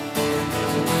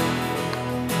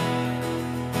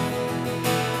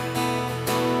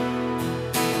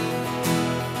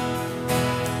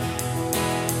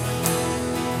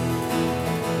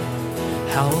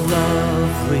How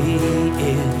lovely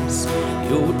is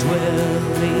your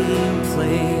dwelling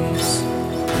place,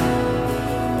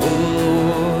 O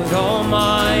Lord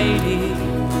Almighty,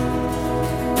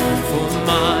 for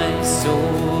my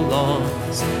soul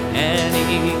longs and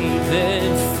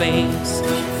even faints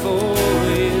for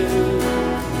you.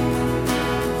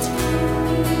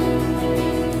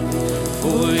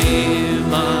 For you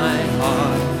my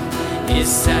heart is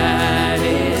satisfied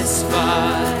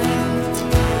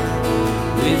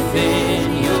within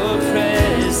your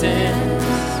presence.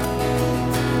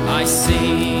 I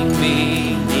sing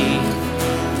beneath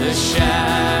the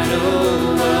shadow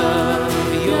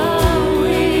of your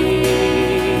wings.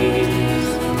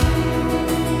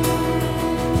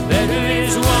 Better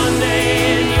is one day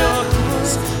in your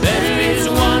courts, better is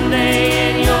one day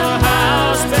in your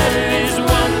house, better is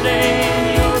one day in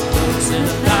your courts than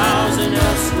 1,000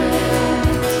 elsewhere.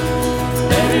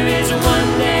 Better is one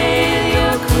day in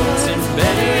your courts and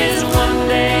better is one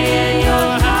day in your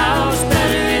house,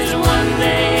 better is one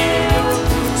day in your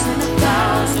courts than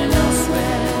 1,000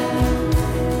 elsewhere.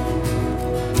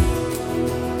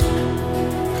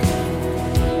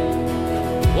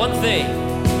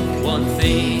 One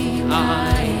thing I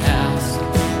ask,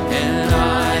 and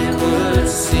I would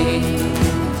seek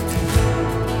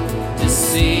to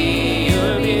see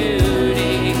your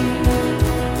beauty,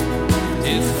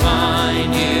 to find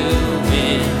you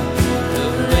in the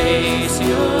place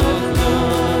your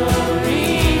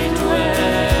glory dwells.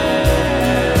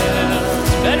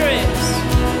 Better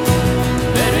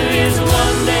is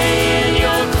one day in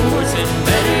your courts and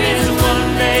better is one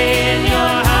day in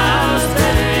your house,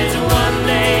 better is one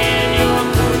day in your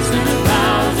courts than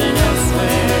 1,000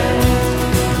 elsewhere.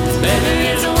 Better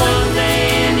is one day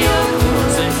in your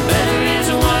courts and better is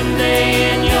one day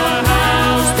in your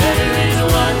house, better is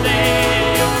one day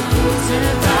in your courts than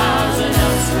 1,000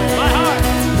 elsewhere.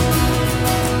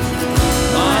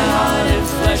 My heart and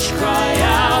flesh cry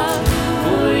out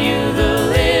for you, the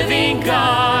living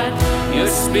God. Your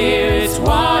spirit's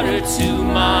water to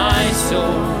my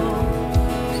soul.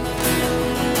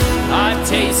 I've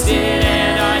tasted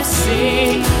and I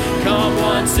see. Come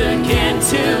once again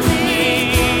to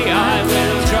me. I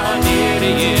will draw near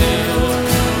to you.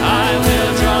 I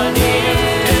will draw near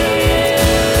to you.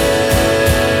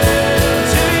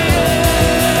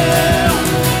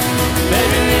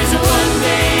 Better is one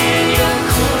day in your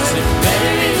courts and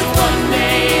better is one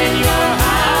day in your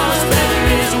house. Better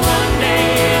is one day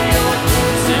in your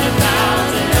courts than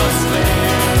 1,000 elsewhere.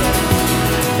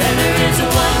 Better is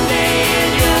one day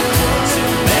in your courts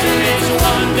and better is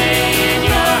one day in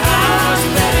your house.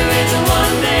 Better is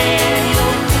one day in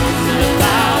your courts than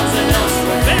 1,000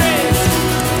 elsewhere.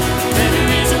 Better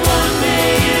is one day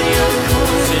in your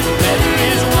courts and better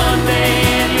is one day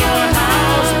in your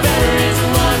house. Better is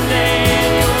one day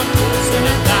in your courts than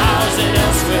 1,000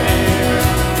 elsewhere.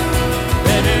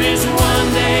 Better is one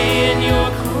day in your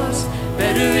courts.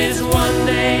 Better is one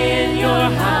day in your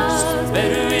house.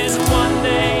 Better is one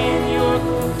day in your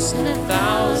courts than